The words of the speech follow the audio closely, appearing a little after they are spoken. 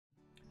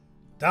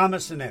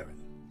Damas and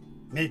Aaron,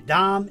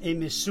 Mesdames et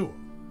Messieurs,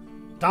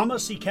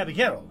 Damas y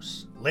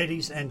Caballeros,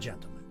 ladies and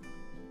gentlemen.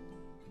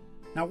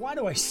 Now, why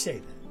do I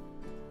say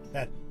that?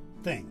 That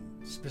thing,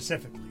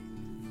 specifically.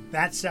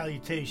 That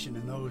salutation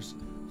in those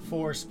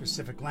four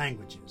specific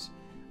languages,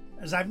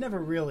 as I've never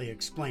really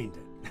explained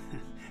it.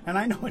 And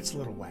I know it's a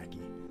little wacky.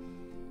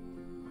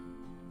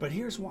 But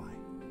here's why.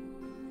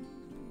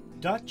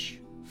 Dutch,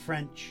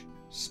 French,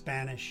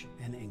 Spanish,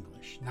 and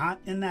English. Not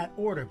in that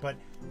order, but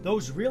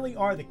those really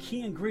are the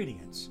key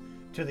ingredients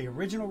to the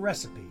original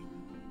recipe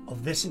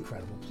of this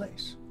incredible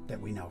place that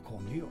we now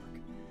call New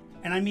York.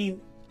 And I mean,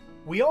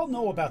 we all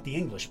know about the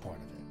English part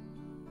of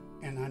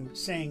it. And I'm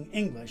saying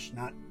English,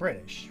 not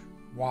British.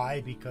 Why?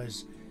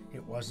 Because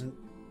it wasn't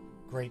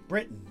Great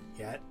Britain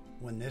yet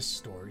when this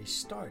story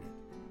started.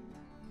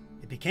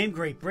 It became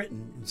Great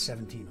Britain in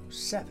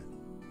 1707.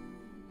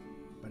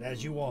 But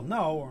as you all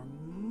know, or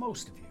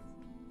most of you,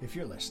 if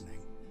you're listening,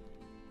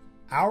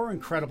 our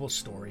incredible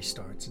story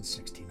starts in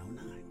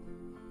 1609.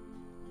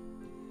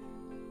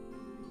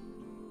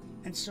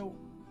 And so,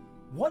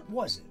 what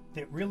was it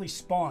that really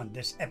spawned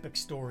this epic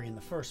story in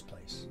the first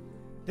place?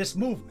 This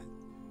movement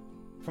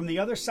from the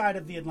other side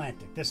of the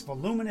Atlantic, this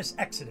voluminous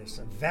exodus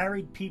of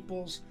varied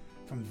peoples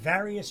from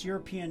various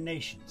European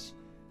nations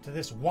to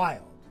this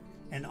wild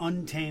and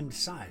untamed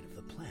side of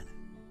the planet.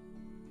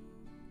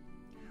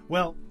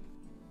 Well,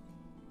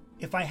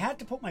 if I had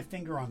to put my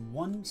finger on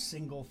one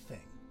single thing,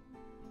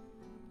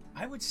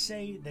 I would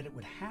say that it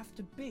would have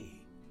to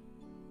be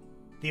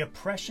the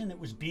oppression that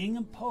was being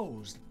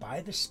imposed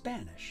by the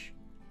Spanish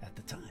at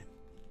the time,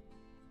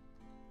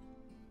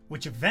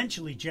 which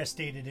eventually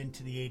gestated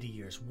into the 80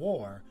 Years'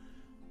 War,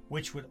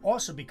 which would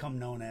also become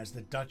known as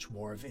the Dutch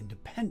War of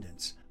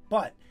Independence.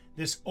 But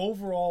this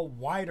overall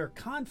wider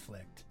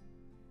conflict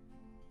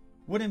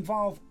would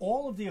involve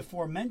all of the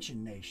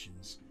aforementioned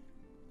nations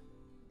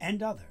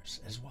and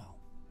others as well.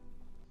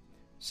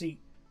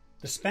 See,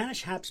 the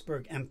Spanish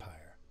Habsburg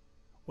Empire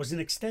was an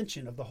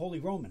extension of the Holy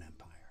Roman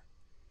Empire.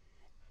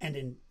 And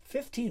in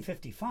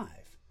 1555,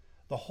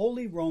 the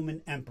Holy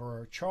Roman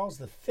Emperor Charles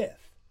V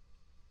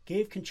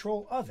gave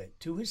control of it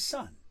to his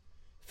son,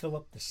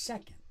 Philip II,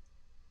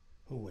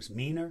 who was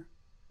meaner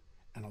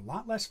and a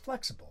lot less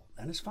flexible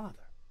than his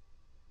father,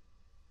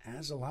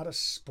 as a lot of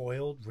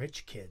spoiled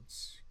rich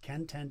kids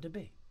can tend to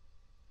be.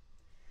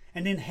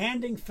 And in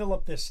handing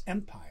Philip this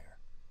empire,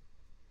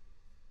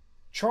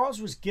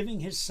 Charles was giving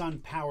his son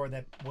power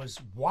that was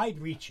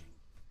wide-reaching.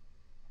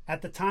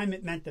 At the time,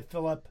 it meant that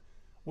Philip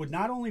would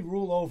not only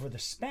rule over the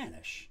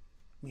Spanish,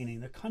 meaning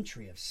the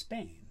country of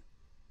Spain,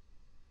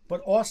 but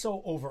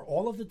also over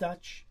all of the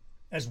Dutch,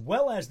 as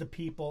well as the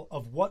people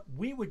of what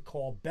we would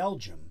call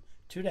Belgium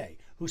today,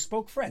 who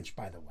spoke French,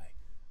 by the way,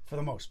 for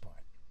the most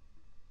part.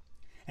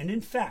 And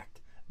in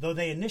fact, though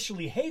they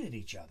initially hated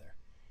each other,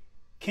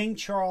 King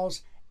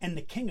Charles and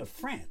the King of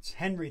France,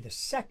 Henry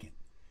II,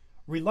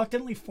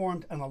 reluctantly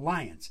formed an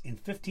alliance in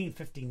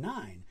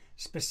 1559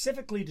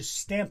 specifically to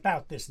stamp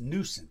out this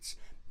nuisance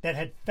that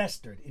had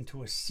festered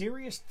into a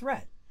serious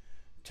threat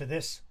to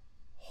this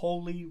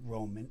Holy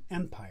Roman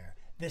Empire,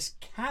 this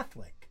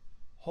Catholic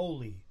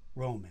Holy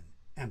Roman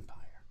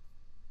Empire.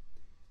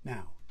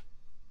 Now,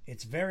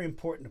 it's very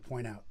important to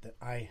point out that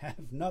I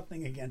have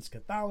nothing against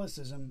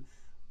Catholicism.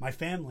 My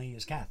family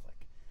is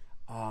Catholic.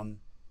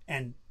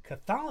 And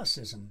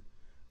Catholicism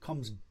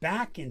comes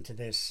back into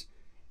this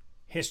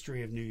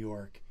history of New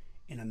York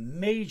in a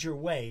major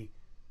way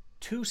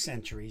 2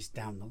 centuries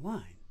down the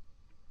line.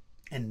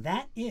 And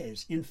that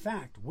is, in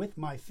fact, with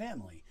my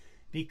family,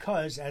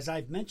 because, as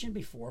I've mentioned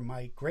before,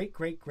 my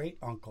great-great-great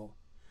uncle,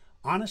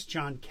 Honest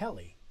John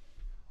Kelly,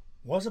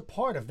 was a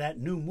part of that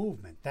new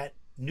movement, that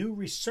new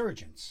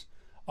resurgence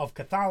of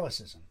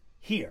Catholicism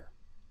here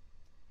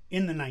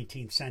in the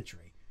 19th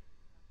century,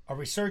 a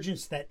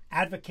resurgence that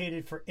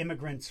advocated for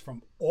immigrants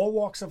from all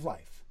walks of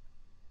life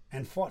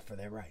and fought for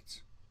their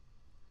rights.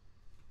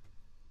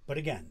 But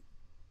again,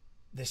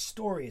 this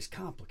story is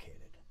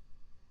complicated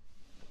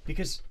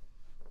because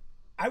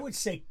I would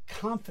say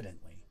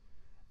confidently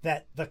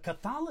that the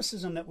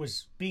Catholicism that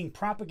was being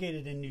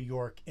propagated in New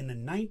York in the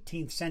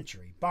 19th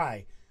century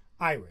by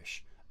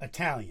Irish,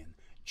 Italian,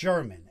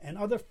 German, and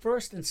other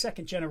first and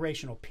second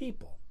generational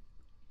people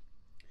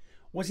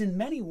was in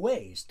many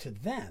ways to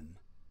them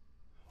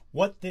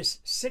what this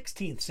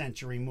 16th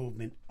century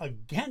movement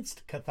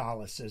against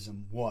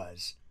Catholicism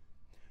was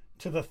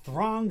to the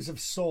throngs of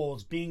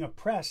souls being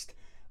oppressed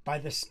by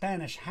the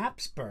Spanish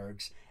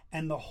Habsburgs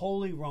and the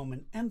Holy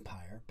Roman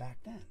Empire back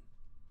then.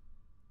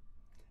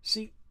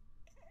 See,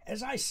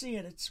 as I see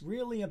it, it's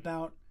really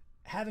about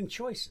having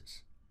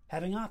choices,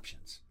 having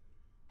options,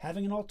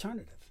 having an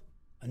alternative,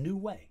 a new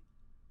way,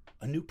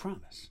 a new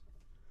promise.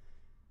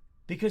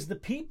 Because the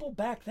people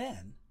back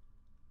then,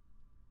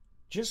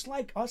 just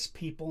like us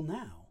people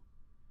now,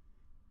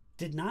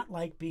 did not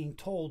like being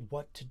told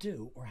what to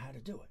do or how to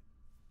do it.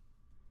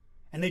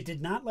 And they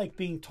did not like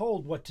being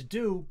told what to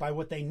do by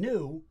what they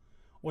knew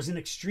was an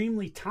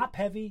extremely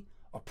top-heavy,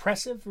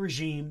 oppressive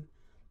regime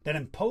that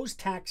imposed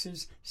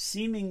taxes,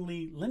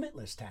 seemingly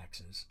limitless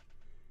taxes,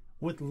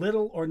 with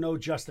little or no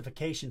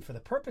justification for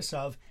the purpose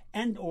of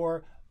and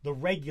or the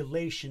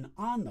regulation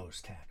on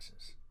those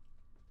taxes.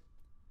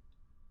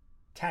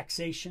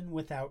 Taxation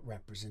without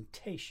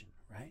representation,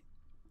 right?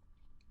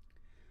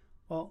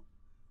 Well,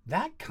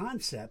 that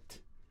concept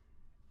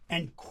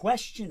and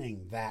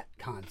questioning that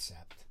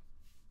concept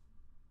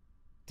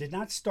did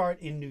not start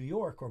in New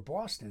York or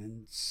Boston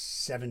in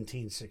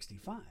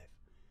 1765.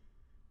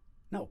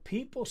 No,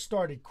 people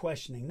started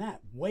questioning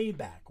that way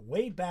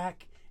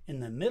back in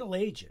the Middle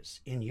Ages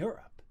in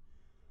Europe.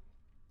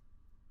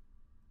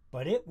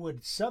 But it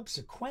would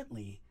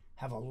subsequently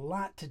have a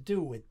lot to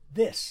do with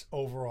this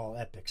overall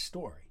epic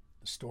story,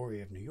 the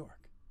story of New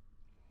York.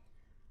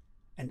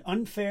 And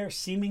unfair,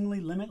 seemingly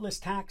limitless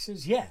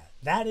taxes, yeah,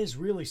 that is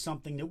really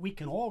something that we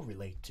can all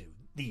relate to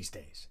these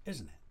days,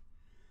 isn't it?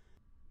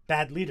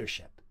 Bad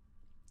leadership,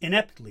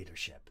 inept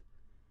leadership,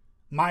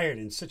 mired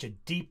in such a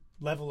deep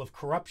level of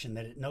corruption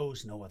that it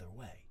knows no other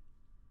way.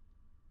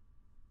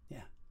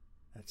 Yeah,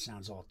 that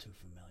sounds all too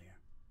familiar.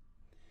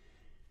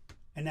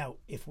 And now,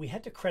 if we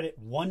had to credit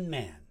one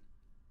man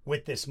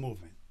with this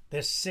movement,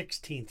 this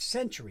 16th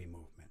century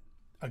movement,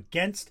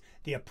 against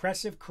the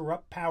oppressive,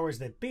 corrupt powers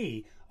that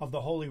be of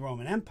the Holy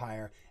Roman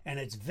Empire and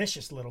its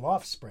vicious little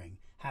offspring,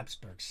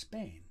 Habsburg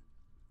Spain,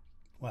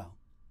 well,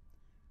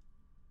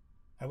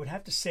 I would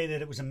have to say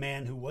that it was a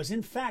man who was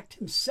in fact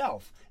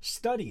himself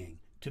studying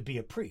to be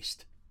a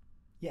priest.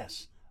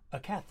 Yes, a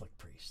Catholic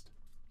priest.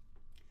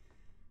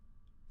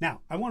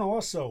 Now, I want to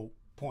also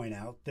point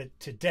out that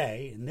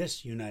today, in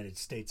this United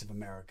States of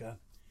America,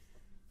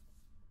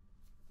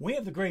 we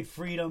have the great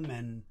freedom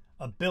and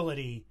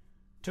ability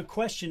to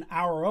question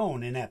our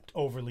own inept,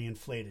 overly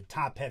inflated,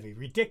 top-heavy,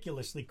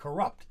 ridiculously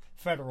corrupt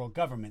federal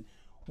government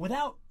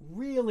without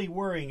really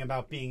worrying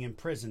about being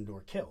imprisoned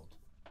or killed.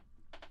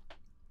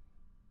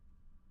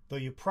 Though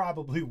you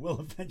probably will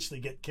eventually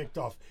get kicked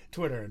off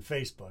Twitter and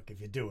Facebook if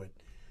you do it.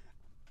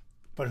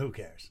 But who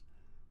cares?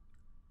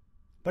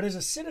 But as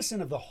a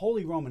citizen of the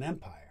Holy Roman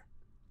Empire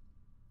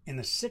in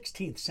the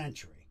 16th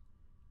century,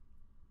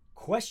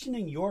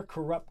 questioning your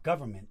corrupt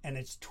government and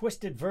its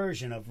twisted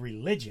version of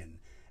religion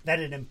that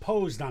it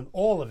imposed on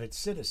all of its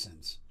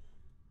citizens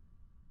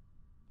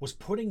was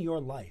putting your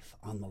life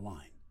on the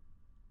line.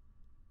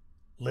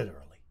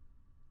 Literally.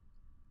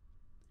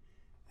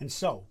 And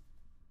so,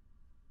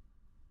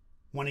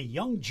 when a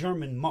young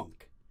German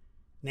monk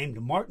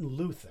named Martin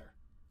Luther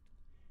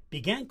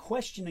began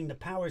questioning the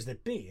powers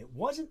that be, it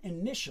wasn't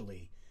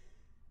initially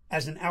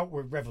as an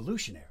outward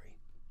revolutionary.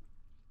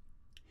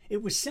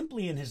 It was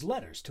simply in his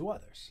letters to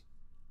others.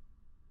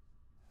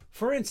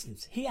 For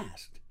instance, he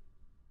asked,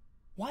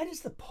 why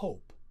does the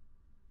Pope,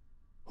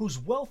 whose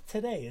wealth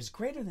today is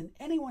greater than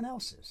anyone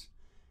else's,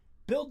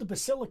 build the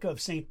Basilica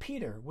of St.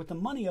 Peter with the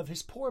money of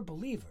his poor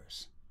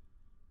believers,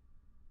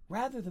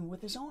 rather than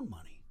with his own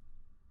money?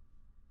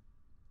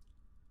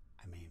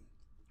 I mean,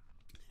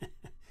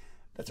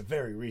 that's a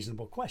very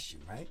reasonable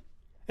question, right?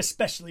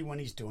 Especially when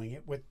he's doing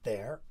it with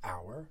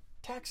our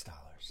tax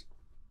dollars.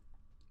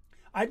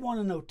 I'd want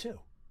to know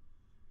too.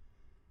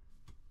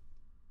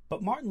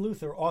 But Martin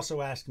Luther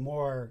also asked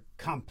more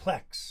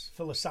complex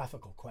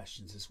philosophical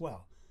questions as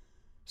well,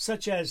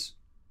 such as,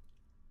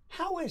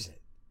 how is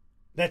it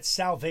that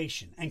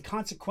salvation and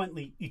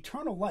consequently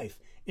eternal life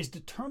is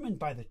determined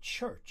by the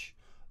Church,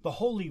 the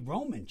Holy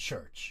Roman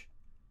Church,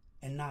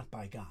 and not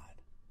by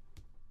God?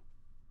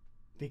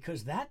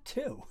 Because that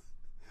too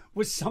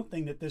was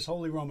something that this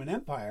Holy Roman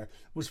Empire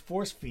was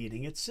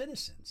force-feeding its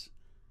citizens.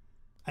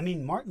 I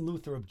mean, Martin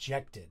Luther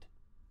objected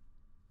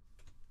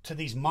to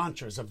these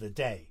mantras of the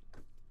day,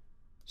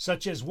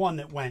 such as one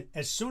that went,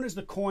 as soon as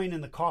the coin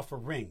in the coffer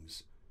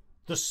rings,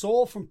 the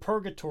soul from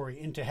purgatory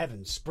into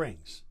heaven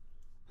springs.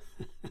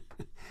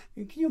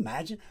 Can you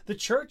imagine? The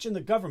church and the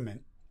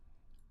government,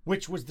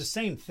 which was the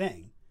same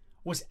thing,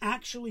 was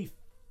actually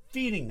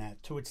feeding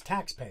that to its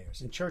taxpayers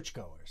and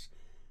churchgoers.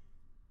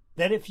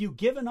 That if you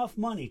give enough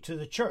money to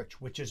the church,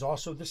 which is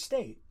also the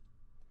state,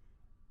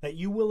 that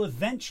you will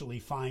eventually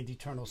find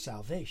eternal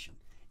salvation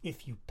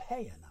if you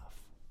pay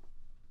enough.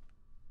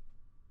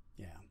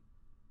 Yeah.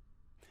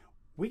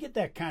 We get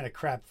that kind of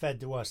crap fed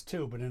to us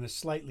too, but in a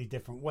slightly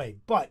different way.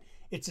 But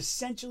it's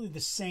essentially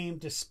the same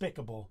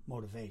despicable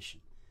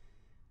motivation.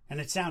 And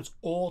it sounds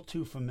all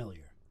too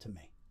familiar to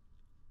me.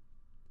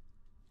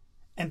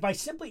 And by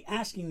simply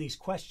asking these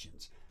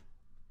questions,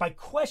 by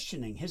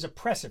questioning his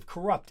oppressive,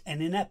 corrupt,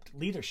 and inept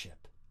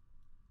leadership,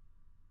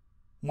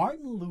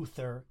 Martin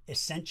Luther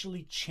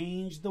essentially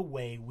changed the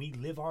way we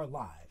live our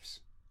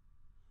lives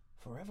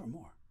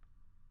forevermore.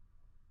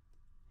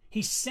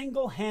 He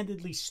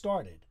single-handedly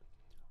started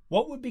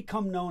what would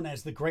become known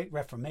as the Great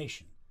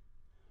Reformation,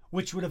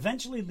 which would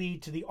eventually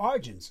lead to the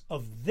origins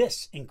of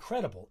this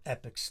incredible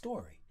epic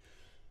story,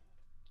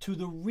 to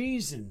the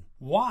reason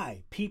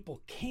why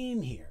people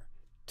came here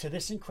to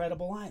this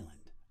incredible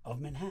island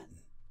of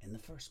Manhattan in the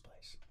first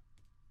place.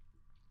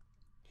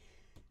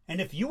 And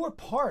if you were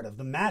part of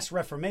the mass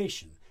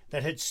reformation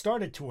that had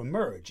started to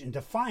emerge in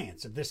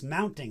defiance of this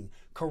mounting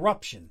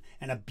corruption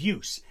and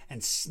abuse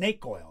and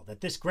snake oil that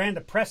this grand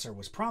oppressor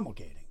was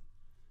promulgating,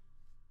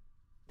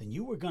 then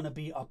you were going to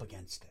be up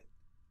against it.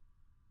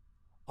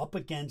 Up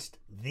against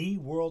the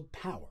world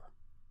power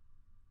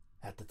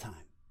at the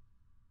time.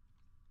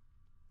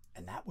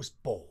 And that was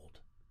bold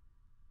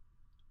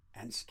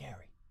and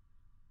scary.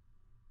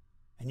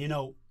 And you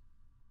know,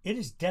 it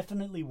is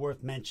definitely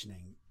worth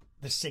mentioning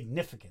the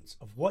significance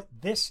of what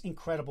this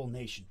incredible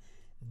nation,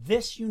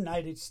 this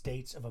United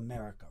States of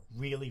America,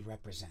 really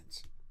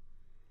represents.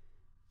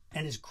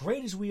 And as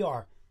great as we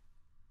are,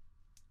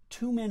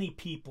 too many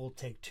people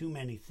take too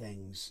many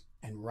things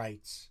and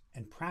rights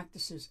and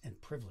practices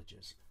and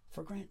privileges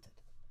for granted.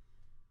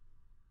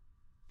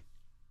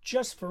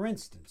 Just for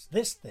instance,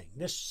 this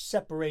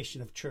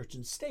separation of church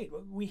and state,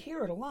 we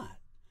hear it a lot.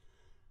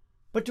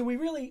 But do we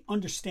really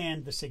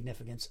understand the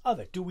significance of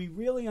it? Do we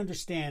really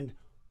understand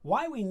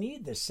why we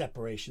need this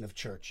separation of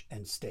church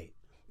and state?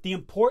 The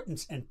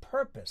importance and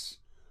purpose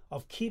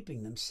of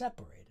keeping them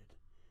separated?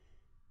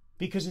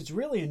 Because it's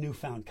really a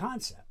newfound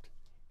concept.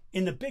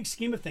 In the big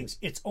scheme of things,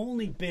 it's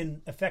only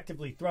been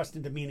effectively thrust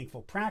into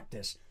meaningful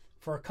practice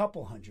for a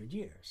couple hundred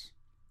years.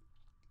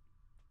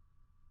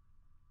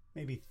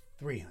 Maybe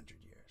 300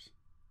 years.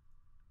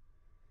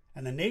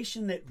 And the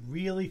nation that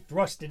really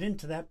thrust it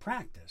into that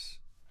practice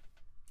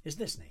is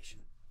this nation.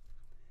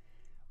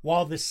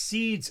 While the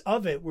seeds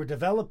of it were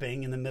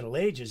developing in the Middle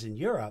Ages in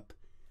Europe,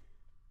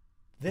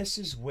 this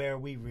is where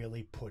we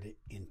really put it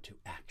into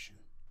action.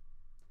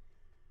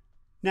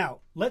 Now,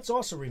 let's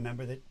also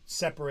remember that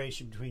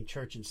separation between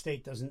church and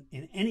state doesn't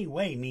in any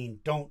way mean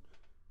don't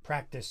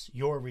practice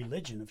your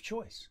religion of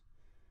choice.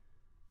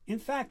 In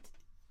fact,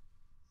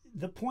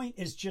 the point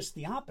is just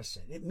the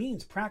opposite. It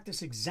means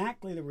practice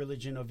exactly the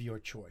religion of your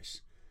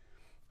choice.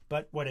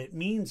 But what it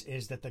means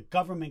is that the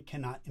government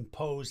cannot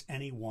impose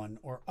any one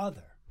or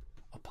other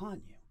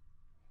upon you.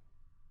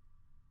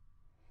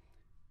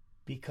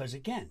 Because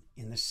again,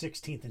 in the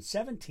 16th and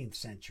 17th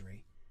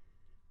century,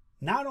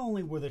 not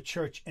only were the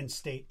church and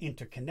state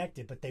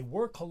interconnected, but they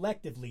were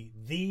collectively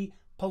the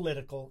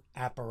political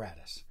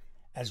apparatus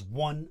as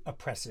one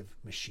oppressive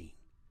machine.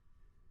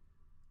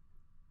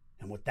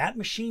 And what that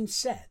machine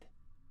said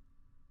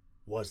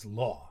was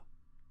law,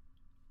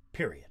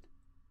 period.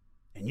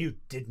 And you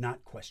did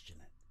not question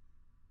it.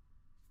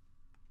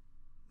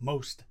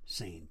 Most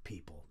sane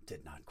people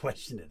did not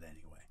question it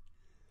anyway.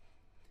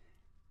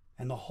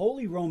 And the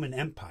Holy Roman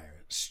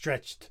Empire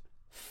stretched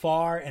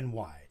far and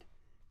wide,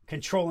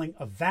 controlling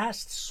a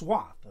vast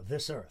swath of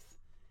this earth.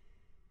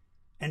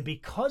 And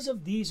because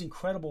of these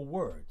incredible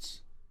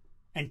words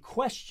and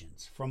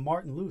questions from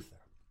Martin Luther,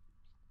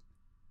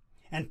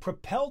 and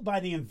propelled by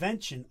the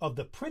invention of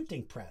the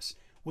printing press,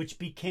 which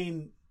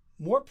became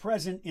more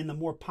present in the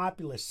more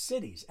populous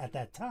cities at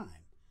that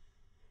time,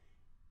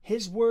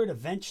 his word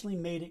eventually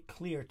made it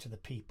clear to the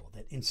people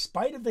that in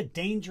spite of the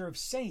danger of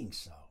saying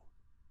so,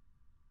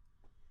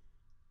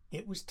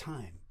 it was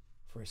time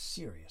for a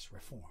serious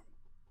reform.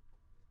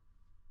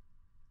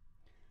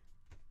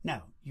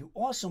 Now, you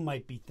also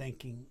might be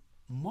thinking,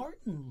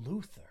 Martin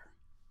Luther.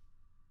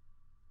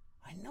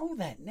 I know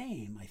that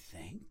name, I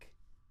think,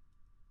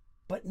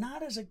 but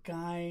not as a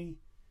guy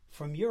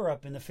from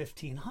Europe in the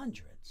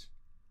 1500s.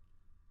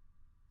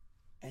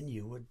 And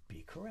you would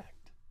be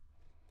correct.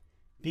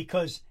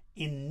 Because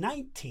in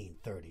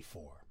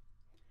 1934,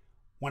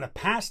 when a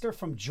pastor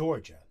from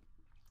Georgia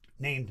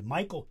named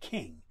Michael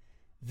King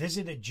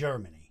visited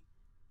Germany,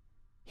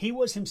 he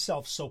was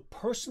himself so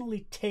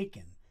personally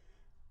taken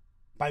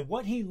by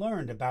what he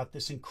learned about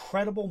this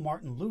incredible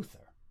Martin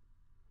Luther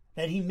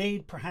that he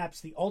made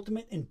perhaps the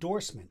ultimate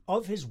endorsement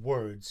of his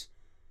words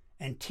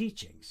and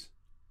teachings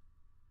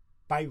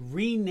by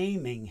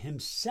renaming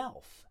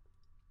himself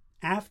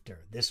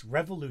after this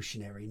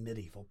revolutionary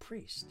medieval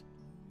priest.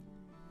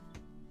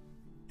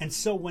 And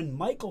so when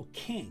Michael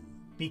King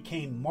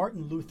became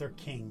Martin Luther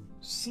King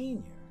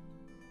Sr.,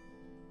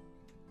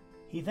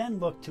 he then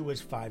looked to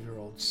his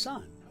 5-year-old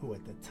son, who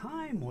at the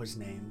time was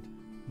named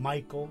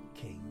Michael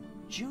King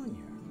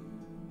Jr.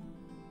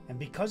 And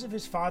because of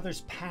his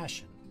father's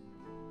passion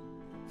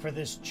for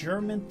this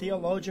German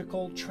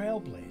theological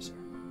trailblazer,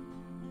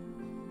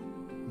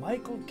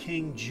 Michael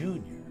King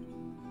Jr.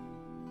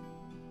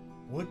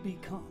 would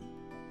become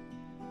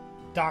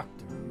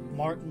Dr.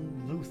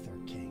 Martin Luther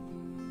King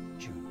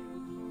Jr.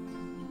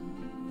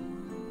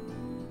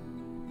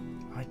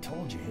 I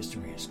told you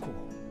history is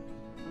cool.